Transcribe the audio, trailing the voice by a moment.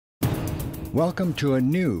Welcome to a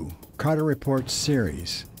new Carter Report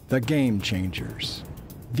series, The Game Changers.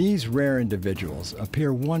 These rare individuals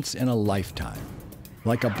appear once in a lifetime.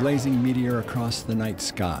 Like a blazing meteor across the night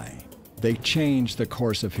sky, they change the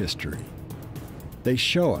course of history. They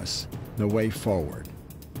show us the way forward.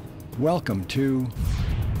 Welcome to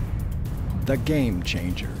The Game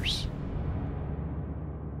Changers.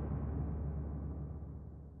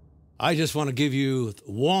 I just want to give you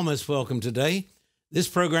the warmest welcome today. This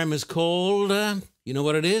program is called, you know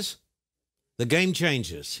what it is? The Game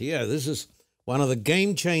Changers. Yeah, this is one of the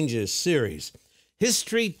Game Changers series.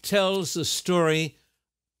 History tells the story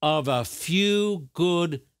of a few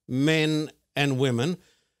good men and women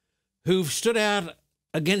who've stood out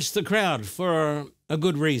against the crowd for a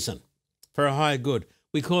good reason, for a higher good.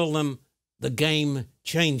 We call them the Game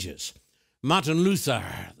Changers. Martin Luther,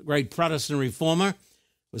 the great Protestant reformer,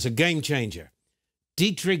 was a game changer.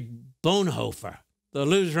 Dietrich Bonhoeffer, the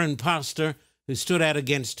Lutheran pastor who stood out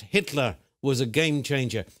against Hitler, was a game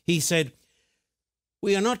changer. He said,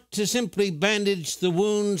 "We are not to simply bandage the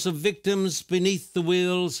wounds of victims beneath the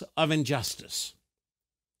wheels of injustice.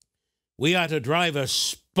 We are to drive a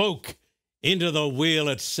spoke into the wheel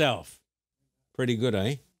itself." Pretty good,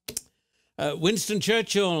 eh? Winston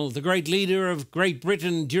Churchill, the great leader of Great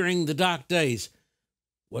Britain during the dark days,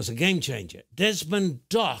 was a game changer. Desmond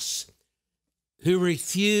Doss, who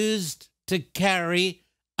refused to carry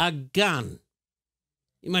a gun.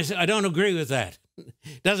 You may say, I don't agree with that.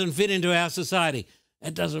 It doesn't fit into our society.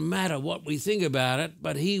 It doesn't matter what we think about it,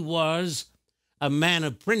 but he was a man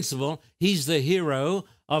of principle. He's the hero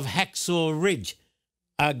of Hacksaw Ridge,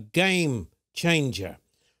 a game changer.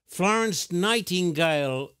 Florence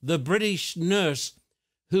Nightingale, the British nurse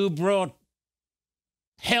who brought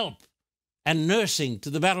help and nursing to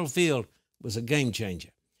the battlefield, was a game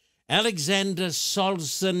changer. Alexander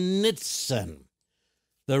Solzhenitsyn,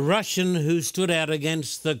 the Russian who stood out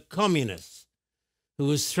against the communists, who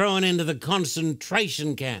was thrown into the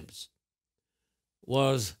concentration camps,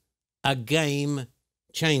 was a game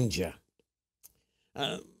changer.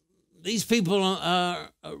 These people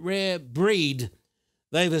are a rare breed.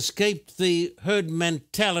 They've escaped the herd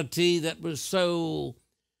mentality that was so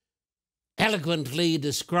eloquently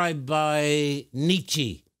described by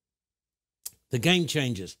Nietzsche. The game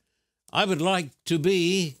changers. I would like to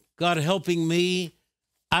be, God helping me,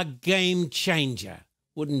 a game changer.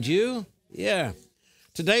 Wouldn't you? Yeah.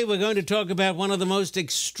 Today we're going to talk about one of the most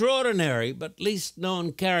extraordinary but least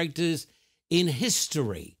known characters in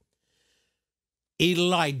history.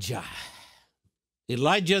 Elijah.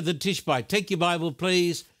 Elijah the Tishbite. Take your Bible,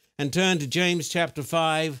 please, and turn to James chapter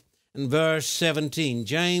 5 and verse 17.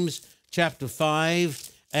 James chapter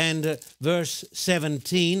 5 and verse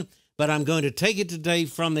 17. But I'm going to take it today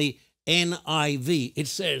from the NIV. It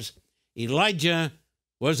says, Elijah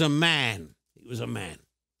was a man. He was a man.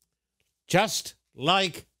 Just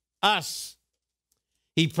like us.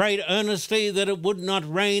 He prayed earnestly that it would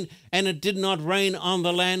not rain, and it did not rain on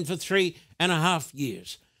the land for 3.5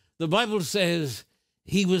 years. The Bible says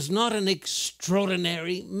he was not an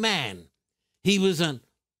extraordinary man. He was an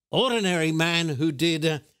ordinary man who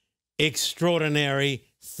did extraordinary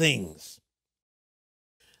things.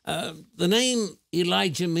 The name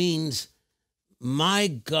Elijah means, my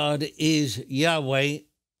God is Yahweh,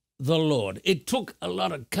 the Lord. It took a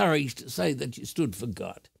lot of courage to say that you stood for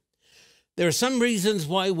God. There are some reasons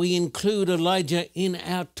why we include Elijah in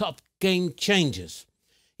our top game changers.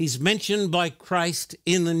 He's mentioned by Christ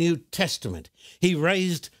in the New Testament. He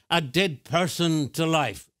raised a dead person to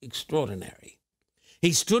life. Extraordinary.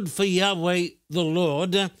 He stood for Yahweh, the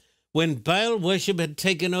Lord, when Baal worship had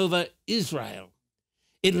taken over Israel.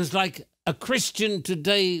 It was like a Christian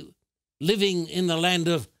today living in the land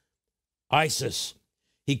of ISIS.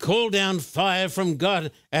 He called down fire from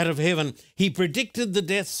God out of heaven. He predicted the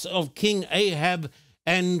deaths of King Ahab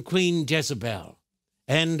and Queen Jezebel.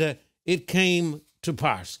 And it came to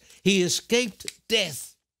pass. He escaped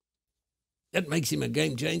death. That makes him a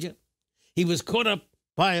game changer. He was caught up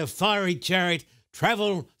by a fiery chariot,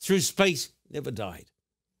 traveled through space, never died.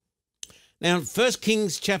 Now, 1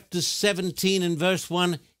 Kings chapter 17 and verse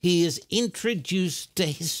 1, he is introduced to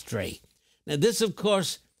history. Now, this, of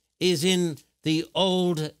course, is in the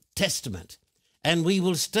Old Testament. And we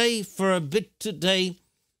will stay for a bit today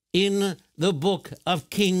in the book of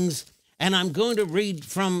Kings. And I'm going to read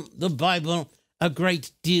from the Bible a great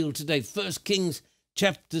deal today. 1 Kings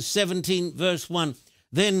chapter 17, verse 1.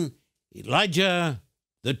 Then Elijah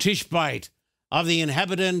the Tishbite of the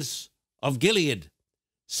inhabitants of Gilead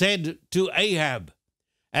said to Ahab,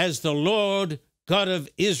 "As the Lord God of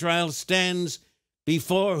Israel stands,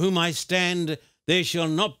 before whom I stand, there shall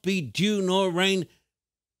not be dew nor rain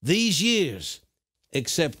these years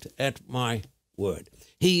except at my word.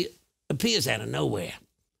 He appears out of nowhere.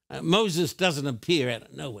 Moses doesn't appear out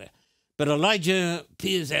of nowhere, but Elijah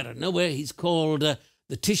appears out of nowhere. He's called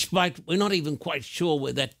the Tishbite. We're not even quite sure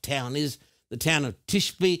where that town is, the town of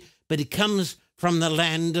Tishbe, but he comes from the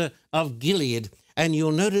land of Gilead. And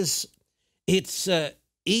you'll notice it's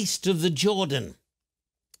east of the Jordan.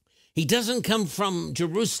 He doesn't come from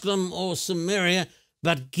Jerusalem or Samaria,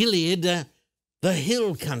 but Gilead, the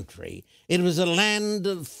hill country. It was a land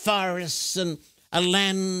of forests and a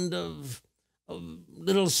land of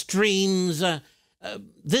little streams.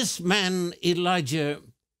 This man, Elijah,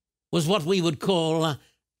 was what we would call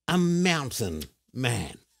a mountain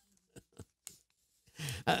man.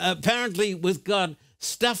 Apparently, with God,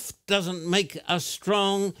 stuff doesn't make us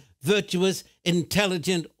strong, virtuous,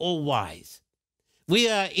 intelligent, or wise. We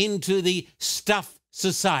are into the stuff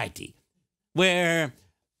society where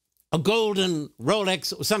a golden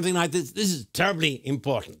Rolex or something like this is terribly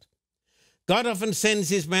important. God often sends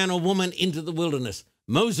his man or woman into the wilderness.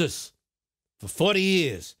 Moses, for 40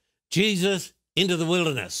 years. Jesus, into the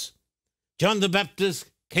wilderness. John the Baptist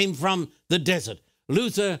came from the desert.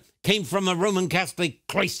 Luther came from a Roman Catholic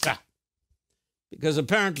cloister. Because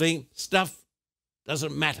apparently stuff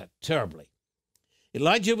doesn't matter terribly.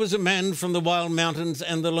 Elijah was a man from the wild mountains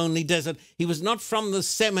and the lonely desert. He was not from the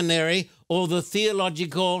seminary or the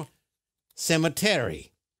theological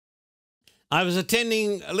cemetery. I was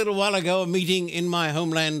attending a little while ago a meeting in my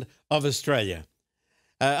homeland of Australia.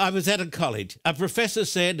 I was at a college. A professor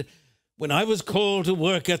said, when I was called to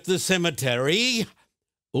work at the cemetery,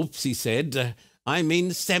 oops, he said, I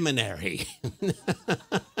mean seminary.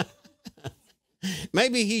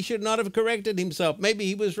 Maybe he should not have corrected himself. Maybe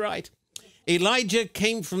he was right. Elijah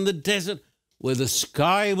came from the desert where the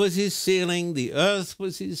sky was his ceiling, the earth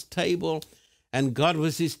was his table, and God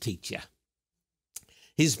was his teacher.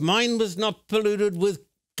 His mind was not polluted with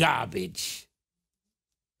garbage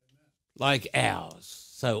like ours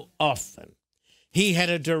so often. He had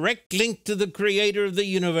a direct link to the creator of the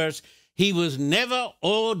universe. He was never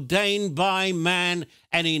ordained by man,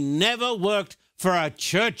 and he never worked for a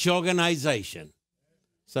church organization.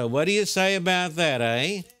 So what do you say about that,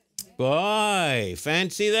 eh? Boy,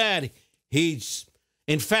 fancy that.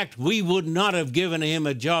 In fact, we would not have given him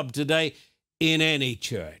a job today in any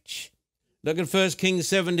church. Look at 1 Kings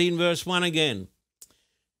 17, verse 1 again.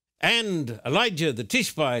 And Elijah, the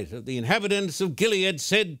Tishbite of the inhabitants of Gilead,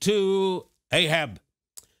 said to Ahab,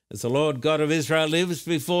 as the Lord God of Israel lives,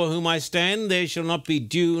 before whom I stand, there shall not be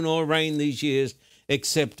dew nor rain these years,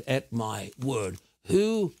 except at my word.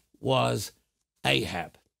 Who was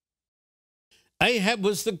Ahab? Ahab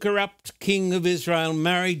was the corrupt king of Israel,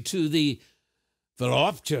 married to the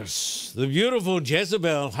voluptuous, the beautiful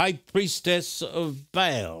Jezebel, high priestess of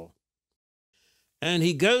Baal. And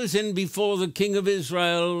he goes in before the king of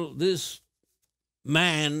Israel, this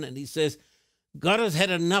man, and he says, God has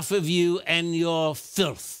had enough of you and your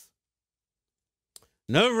filth.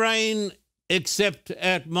 No rain except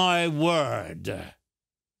at my word,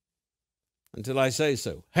 until I say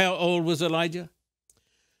so. How old was Elijah?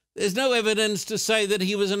 There's no evidence to say that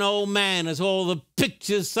he was an old man, as all the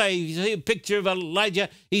pictures say. You see a picture of Elijah,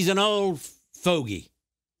 he's an old fogey.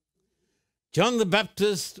 John the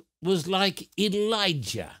Baptist was like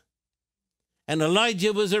Elijah, and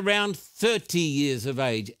Elijah was around 30 years of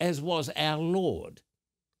age, as was our Lord.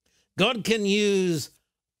 God can use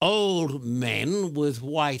old men with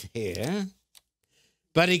white hair,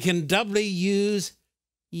 but he can doubly use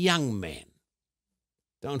young men.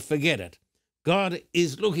 Don't forget it. God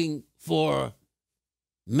is looking for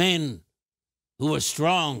men who are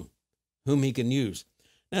strong, whom he can use.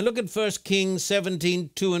 Now look at 1 Kings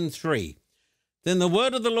 17, 2 and 3. Then the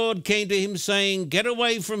word of the Lord came to him, saying, Get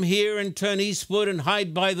away from here and turn eastward and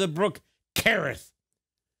hide by the brook Kerith,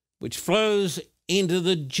 which flows into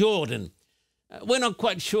the Jordan. We're not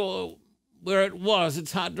quite sure where it was.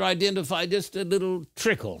 It's hard to identify, just a little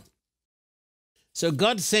trickle. So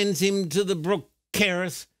God sends him to the brook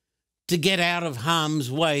Kerith to get out of harm's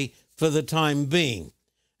way for the time being.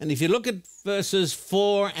 And if you look at verses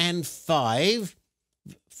 4 and 5,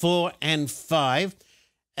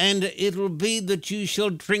 and it will be that you shall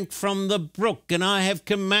drink from the brook, and I have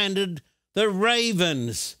commanded the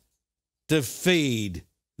ravens to feed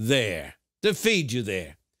you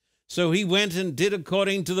there. So he went and did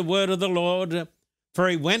according to the word of the Lord, for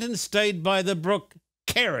he went and stayed by the brook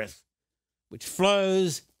Kerith, which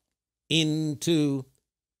flows into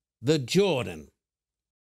the Jordan.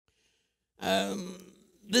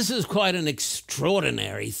 This is quite an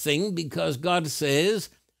extraordinary thing, because God says,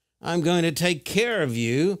 I'm going to take care of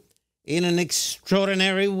you in an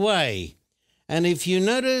extraordinary way. And if you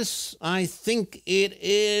notice, I think it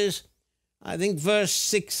is, verse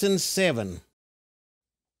 6 and 7.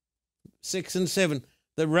 6 and 7.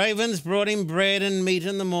 The ravens brought him bread and meat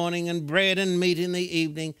in the morning and bread and meat in the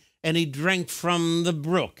evening, and he drank from the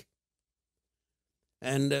brook.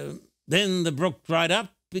 And then the brook dried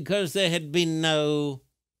up because there had been no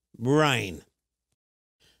rain.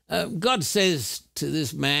 God says to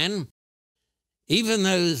this man, even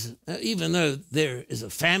though there is a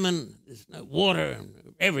famine, there's no water,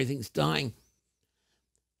 and everything's dying,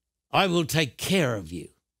 I will take care of you.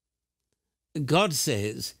 God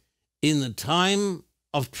says, in the time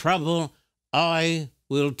of trouble, I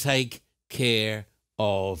will take care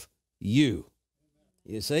of you.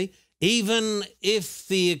 You see? Even if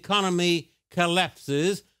the economy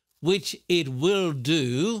collapses, which it will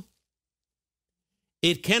do,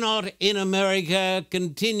 it cannot in America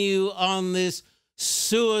continue on this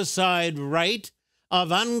suicide rate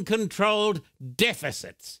of uncontrolled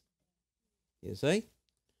deficits. You see?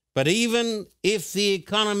 But even if the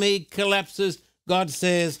economy collapses, God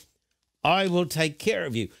says, I will take care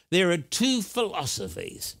of you. There are two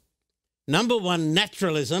philosophies. Number one,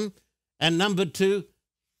 naturalism, and number two,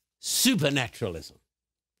 supernaturalism.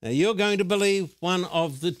 Now, you're going to believe one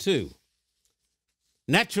of the two.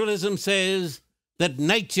 Naturalism says that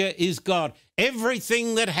nature is God.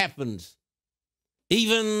 Everything that happens,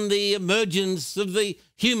 even the emergence of the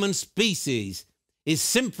human species, is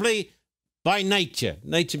simply by nature.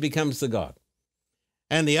 Nature becomes the God.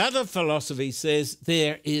 And the other philosophy says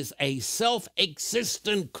there is a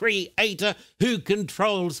self-existent creator who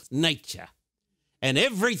controls nature. And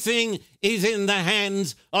everything is in the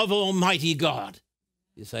hands of Almighty God.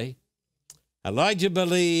 You see? Elijah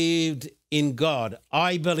believed in God.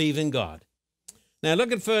 I believe in God. Now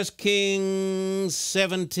look at 1 Kings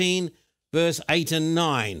 17, verse 8 and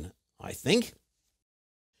 9, I think.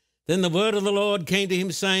 Then the word of the Lord came to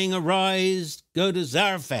him, saying, Arise, go to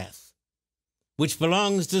Zarephath, which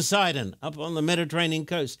belongs to Sidon, up on the Mediterranean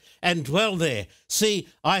coast, and dwell there. See,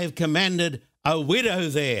 I have commanded a widow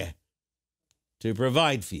there to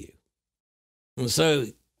provide for you. And so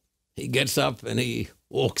he gets up and he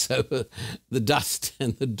walks over the dust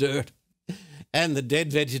and the dirt and the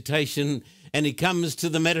dead vegetation, and he comes to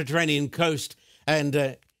the Mediterranean coast,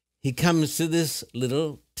 and he comes to this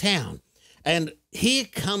little town. And here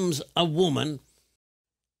comes a woman,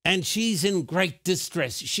 and she's in great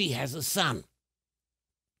distress. She has a son.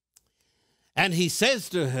 And he says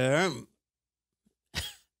to her,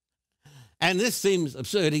 and this seems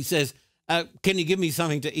absurd, he says, can you give me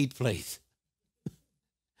something to eat, please?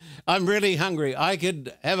 I'm really hungry. I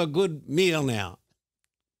could have a good meal now.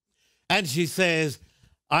 And she says,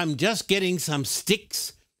 I'm just getting some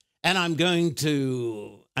sticks, and I'm going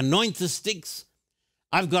to anoint the sticks.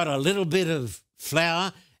 I've got a little bit of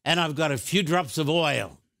flour, and I've got a few drops of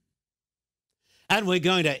oil. And we're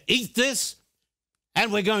going to eat this,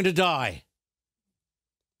 and we're going to die.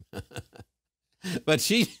 But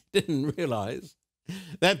she didn't realize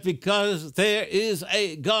that because there is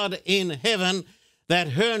a God in heaven, that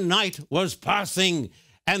her night was passing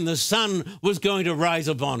and the sun was going to rise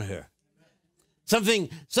upon her. So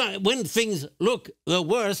when things look the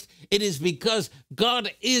worst, it is because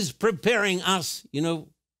God is preparing us,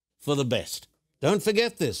 for the best. Don't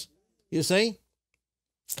forget this, you see.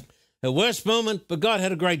 Her worst moment, but God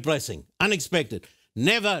had a great blessing, unexpected.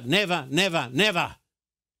 Never, never, never, never,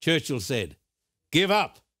 Churchill said, give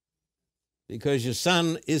up, because your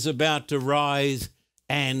sun is about to rise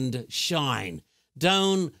and shine.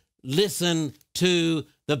 Don't listen to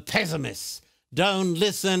the pessimists. Don't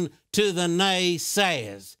listen to the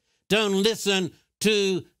naysayers. Don't listen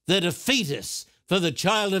to the defeatists. For the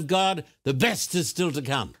child of God, the best is still to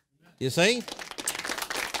come. You see?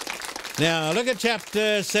 Now, look at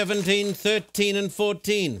chapter 17, 13, and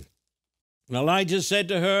 14. Elijah said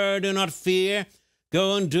to her, do not fear.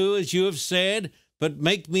 Go and do as you have said, but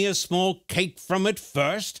make me a small cake from it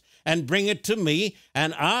first, and bring it to me,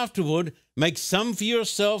 and afterward make some for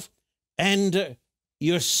yourself and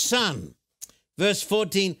your son. Verse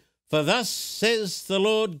 14, for thus says the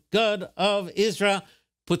Lord God of Israel.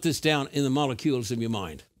 Put this down in the molecules of your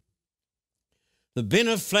mind. The bin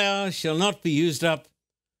of flour shall not be used up,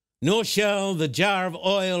 nor shall the jar of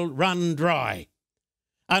oil run dry,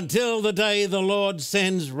 until the day the Lord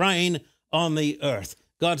sends rain on the earth.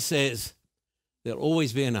 God says there'll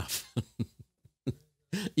always be enough.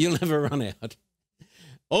 You'll never run out.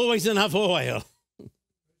 Always enough oil.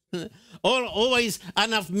 Always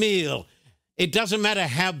enough meal. It doesn't matter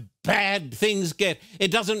how bad things get.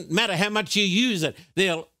 It doesn't matter how much you use it.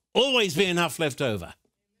 There'll always be enough left over.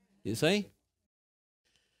 You see?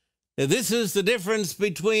 This is the difference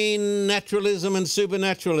between naturalism and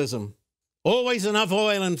supernaturalism. Always enough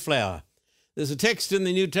oil and flour. There's a text in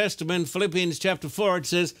the New Testament, Philippians chapter 4, it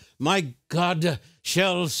says, "My God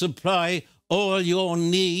shall supply all your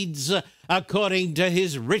needs according to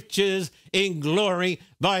his riches in glory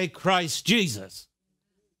by Christ Jesus."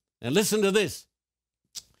 And listen to this.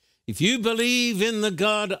 If you believe in the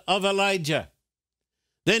God of Elijah,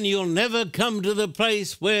 then you'll never come to the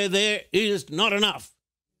place where there is not enough.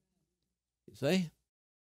 You see?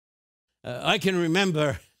 I can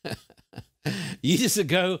remember years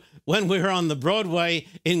ago when we were on the Broadway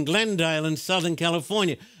in Glendale in Southern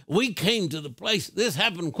California. We came to the place, this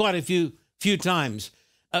happened quite a few times.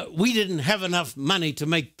 We didn't have enough money to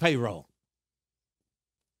make payroll.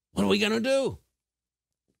 What are we going to do?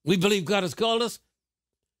 We believe God has called us.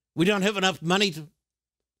 We don't have enough money to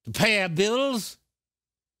pay our bills.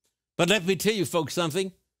 But let me tell you folks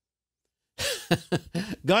something.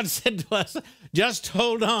 God said to us, just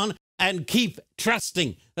hold on and keep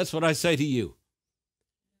trusting. That's what I say to you.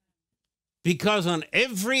 Because on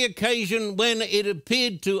every occasion when it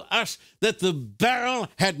appeared to us that the barrel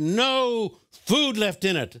had no food left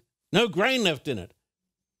in it, no grain left in it,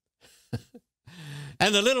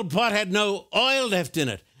 and the little pot had no oil left in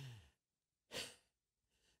it,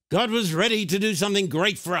 God was ready to do something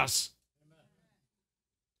great for us.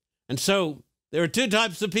 And so there are two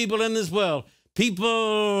types of people in this world.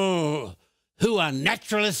 People who are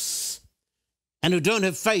naturalists and who don't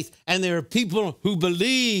have faith. And there are people who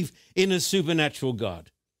believe in a supernatural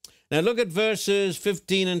God. Now look at verses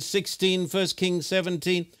 15 and 16, 1 Kings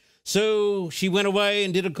 17. "So she went away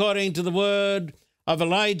and did according to the word of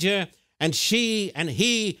Elijah, and she and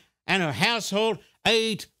he and her household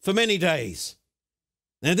ate for many days."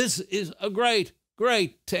 Now this is a great,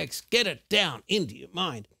 great text. Get it down into your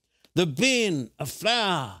mind. The bin of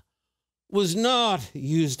flour was not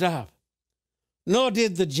used up, nor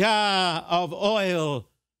did the jar of oil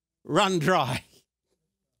run dry,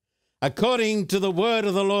 according to the word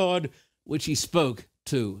of the Lord, which he spoke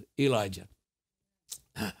to Elijah.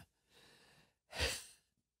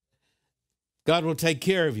 God will take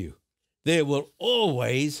care of you. There will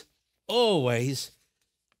always, always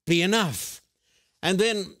be enough. And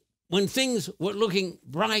then when things were looking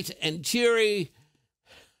bright and cheery,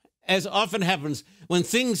 as often happens, when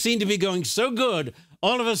things seem to be going so good,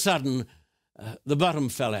 all of a sudden, the bottom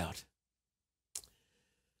fell out.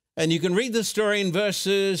 And you can read the story in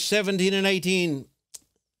verses 17 and 18.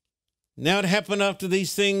 "Now it happened after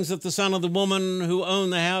these things that the son of the woman who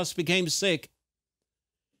owned the house became sick,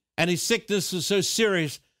 and his sickness was so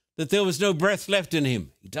serious that there was no breath left in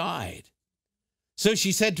him. He died. So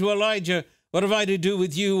she said to Elijah, 'What have I to do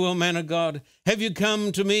with you, O man of God? Have you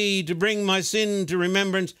come to me to bring my sin to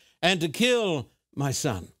remembrance and to kill my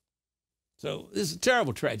son?'" So this is a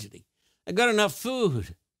terrible tragedy. They've got enough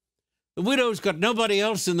food. The widow's got nobody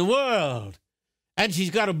else in the world, and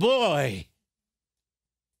she's got a boy.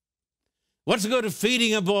 What's the good of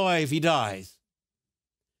feeding a boy if he dies?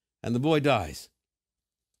 And the boy dies.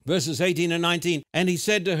 Verses 18 and 19, "And he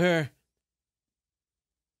said to her,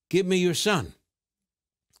 'Give me your son.'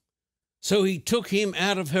 So he took him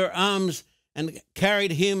out of her arms and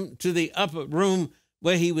carried him to the upper room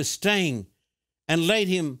where he was staying and laid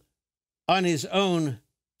him on his own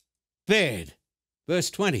bed." Verse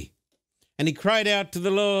 20, "And he cried out to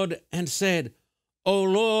the Lord and said, 'O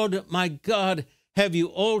Lord, my God, have you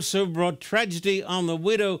also brought tragedy on the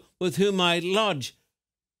widow with whom I lodge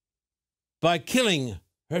by killing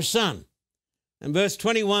her son?'" And verse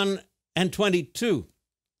 21 and 22,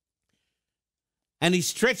 "And he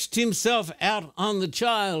stretched himself out on the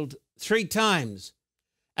child 3 times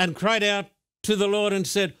and cried out to the Lord and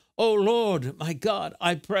said, 'O Lord, my God,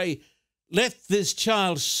 I pray, let this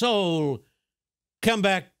child's soul come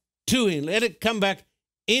back to him. Let it come back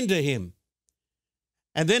into him.'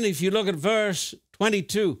 And then if you look at verse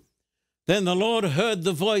 22, "Then the Lord heard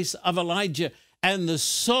the voice of Elijah, and the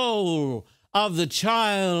soul of the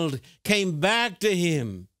child came back to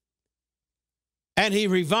him, and he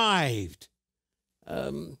revived."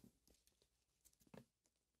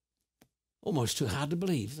 Almost too hard to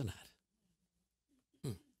believe, isn't it?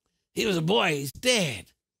 He was a boy, he's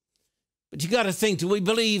dead. But you got to think, do we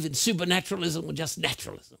believe in supernaturalism or just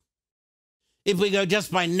naturalism? If we go just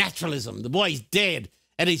by naturalism, the boy's dead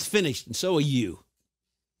and he's finished, and so are you.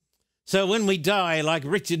 So when we die, like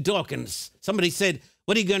Richard Dawkins, somebody said,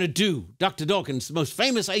 "What are you going to do?" Dr. Dawkins, the most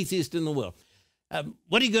famous atheist in the world.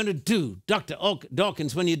 "What are you going to do, Dr.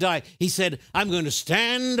 Dawkins, when you die?" He said, "I'm going to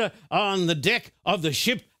stand on the deck of the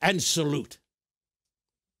ship and salute."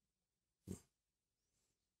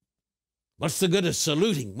 What's the good of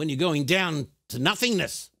saluting when you're going down to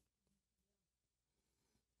nothingness?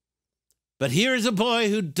 But here is a boy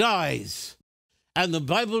who dies. And the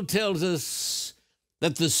Bible tells us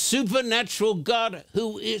that the supernatural God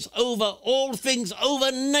who is over all things,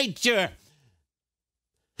 over nature,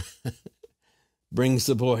 brings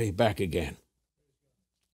the boy back again.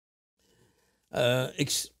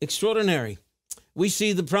 Extraordinary. We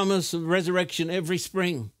see the promise of resurrection every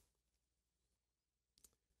spring.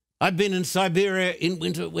 I've been in Siberia in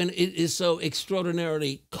winter when it is so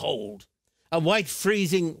extraordinarily cold. A white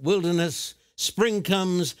freezing wilderness. Spring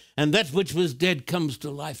comes, and that which was dead comes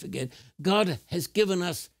to life again. God has given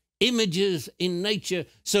us images in nature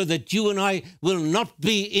so that you and I will not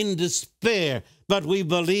be in despair, but we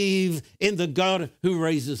believe in the God who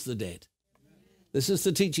raises the dead. This is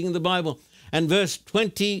the teaching of the Bible. And verse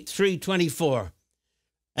 23-24,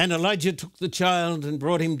 and Elijah took the child and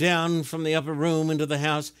brought him down from the upper room into the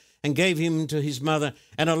house and gave him to his mother.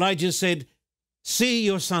 And Elijah said, see,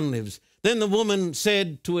 your son lives. Then the woman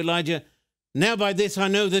said to Elijah, now by this I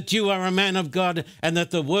know that you are a man of God, and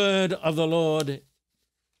that the word of the Lord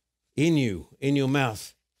in you, in your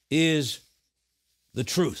mouth, is the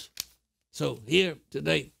truth. So here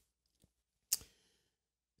today,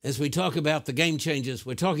 as we talk about the game changers,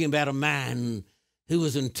 we're talking about a man who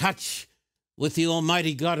was in touch with the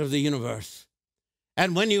Almighty God of the universe.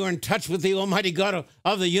 And when you are in touch with the Almighty God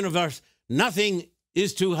of the universe, nothing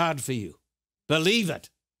is too hard for you. Believe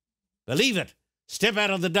it. Believe it. Step out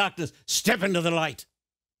of the darkness. Step into the light.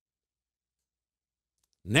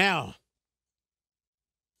 Now,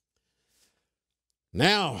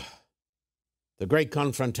 the great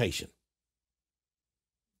confrontation.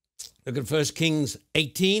 Look at 1 Kings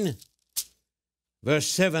 18, verse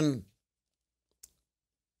 7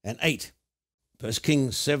 and 8. 1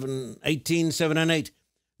 Kings 18, 7 and 8.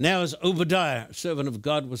 Now as Obadiah, servant of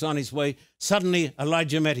God, was on his way, suddenly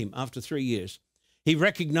Elijah met him after 3 years. He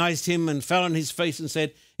recognized him and fell on his face and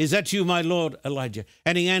said, is that you, my Lord, Elijah?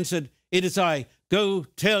 And he answered, it is I. Go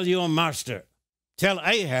tell your master. Tell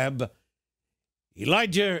Ahab,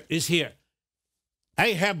 Elijah is here.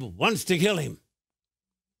 Ahab wants to kill him.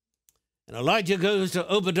 And Elijah goes to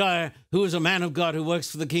Obadiah, who is a man of God who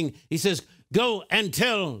works for the king. He says, go and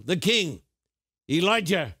tell the king,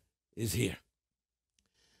 Elijah is here.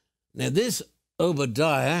 Now this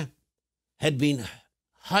Obadiah had been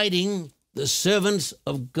hiding the servants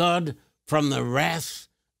of God from the wrath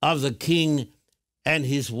of the king and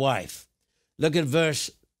his wife. Look at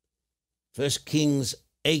 1 Kings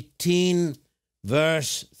 18,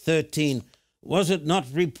 verse 13. Was it not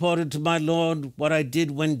reported to my Lord what I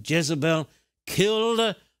did when Jezebel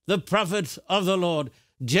killed the prophets of the Lord?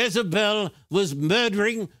 Jezebel was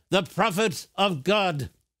murdering the prophets of God.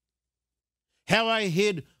 How I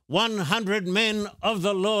hid 100 men of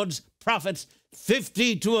the Lord's prophets,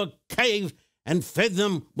 50 to a cave, and fed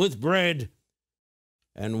them with bread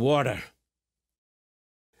and water.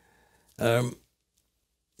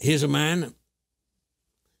 Here's a man,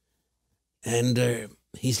 and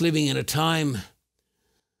he's living in a time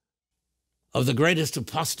of the greatest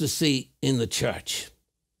apostasy in the church.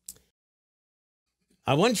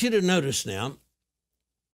 I want you to notice now,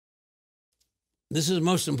 this is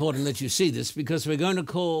most important that you see this, because we're going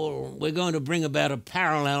to bring about a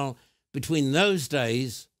parallel between those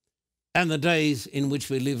days and the days in which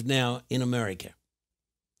we live now in America.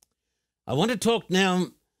 I want to talk now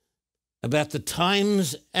about the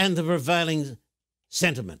times and the prevailing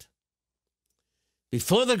sentiment.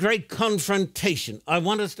 Before the great confrontation, I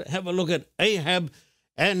want us to have a look at Ahab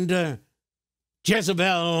and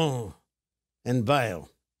Jezebel and Baal.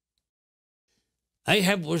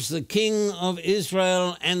 Ahab was the king of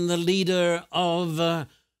Israel and the leader of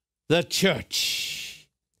the church.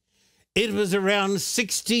 It was around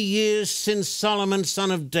 60 years since Solomon,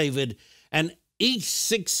 son of David, and each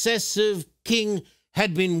successive king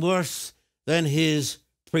had been worse than his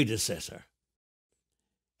predecessor.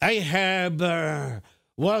 Ahab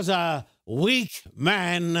was a weak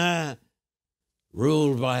man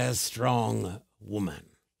ruled by a strong woman.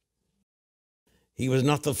 He was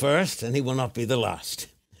not the first, and he will not be the last.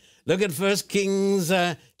 Look at 1 Kings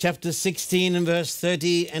chapter 16 and verse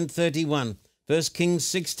 30 and 31. 1 Kings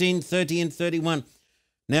 16, 30 and 31.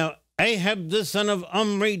 Now Ahab the son of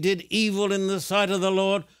Omri did evil in the sight of the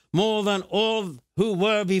Lord more than all who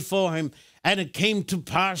were before him. And it came to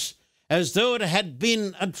pass, as though it had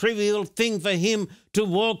been a trivial thing for him to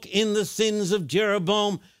walk in the sins of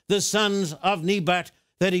Jeroboam, the sons of Nebat,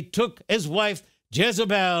 that he took as wife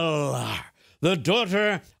Jezebel, the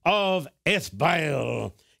daughter of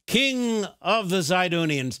Ethbaal, king of the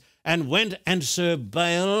Zidonians, and went and served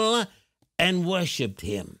Baal and worshipped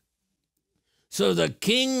him. So the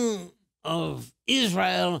king of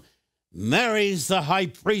Israel marries the high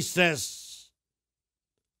priestess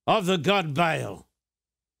of the god Baal.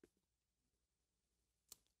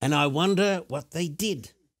 And I wonder what they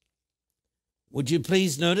did. Would you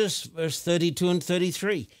please notice verse 32 and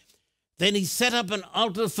 33? Then he set up an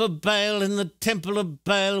altar for Baal in the temple of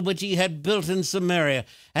Baal, which he had built in Samaria.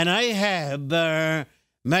 And Ahab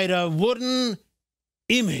made a wooden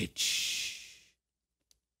image.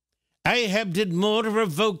 Ahab did more to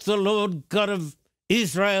provoke the Lord God of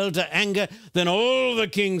Israel to anger than all the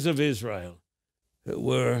kings of Israel who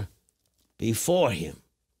were before him.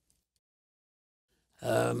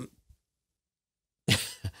 In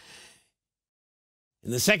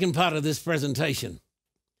the second part of this presentation,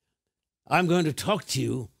 I'm going to talk to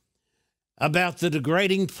you about the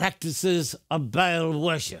degrading practices of Baal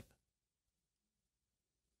worship,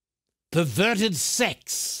 perverted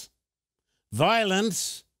sex,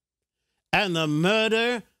 violence, and the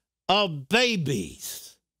murder of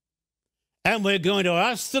babies. And we're going to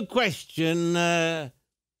ask the question,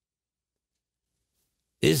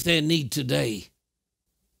 is there need today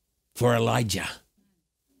for Elijah?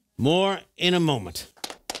 More in a moment.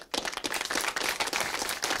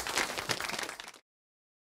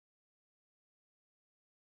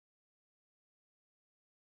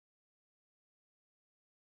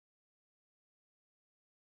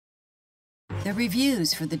 The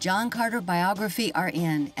reviews for the John Carter biography are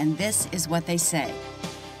in, and this is what they say.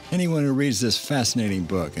 Anyone who reads this fascinating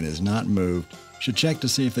book and is not moved should check to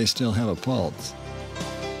see if they still have a pulse.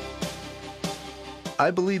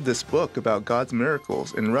 I believe this book about God's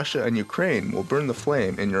miracles in Russia and Ukraine will burn the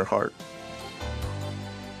flame in your heart.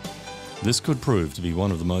 This could prove to be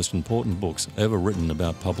one of the most important books ever written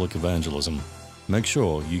about public evangelism. Make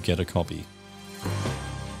sure you get a copy.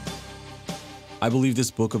 I believe this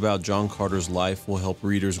book about John Carter's life will help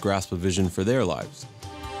readers grasp a vision for their lives.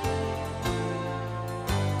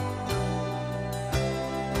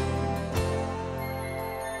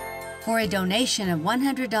 For a donation of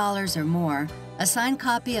 $100 or more, a signed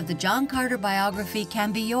copy of the John Carter biography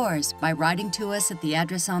can be yours by writing to us at the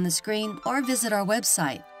address on the screen or visit our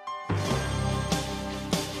website.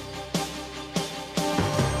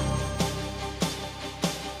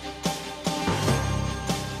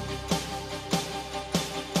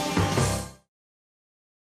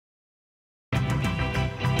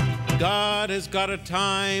 God has got a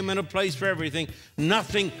time and a place for everything.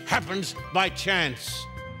 Nothing happens by chance.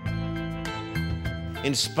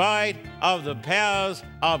 In spite of the powers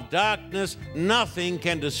of darkness, nothing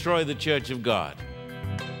can destroy the church of God.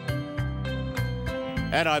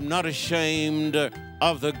 And I'm not ashamed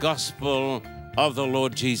of the gospel of the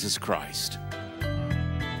Lord Jesus Christ.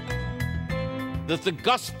 That the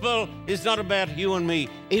gospel is not about you and me.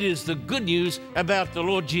 It is the good news about the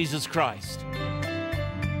Lord Jesus Christ.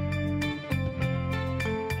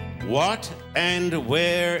 What and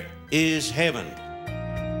where is heaven?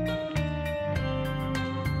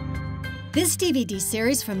 This DVD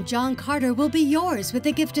series from John Carter will be yours with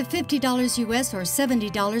a gift of $50 US or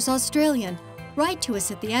 $70 Australian. Write to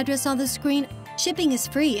us at the address on the screen. Shipping is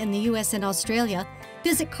free in the US and Australia.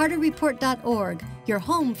 Visit carterreport.org, your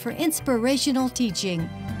home for inspirational teaching.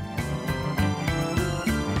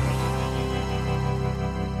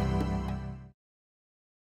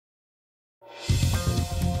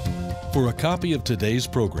 For a copy of today's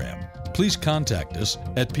program, please contact us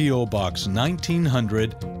at P.O. Box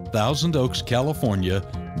 1900, Thousand Oaks, California,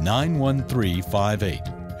 91358.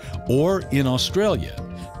 Or in Australia,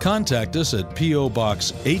 contact us at P.O.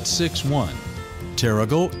 Box 861,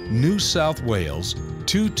 Terrigal, New South Wales,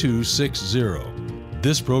 2260.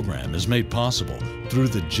 This program is made possible through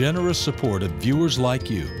the generous support of viewers like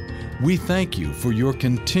you. We thank you for your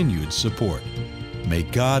continued support. May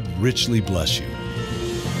God richly bless you.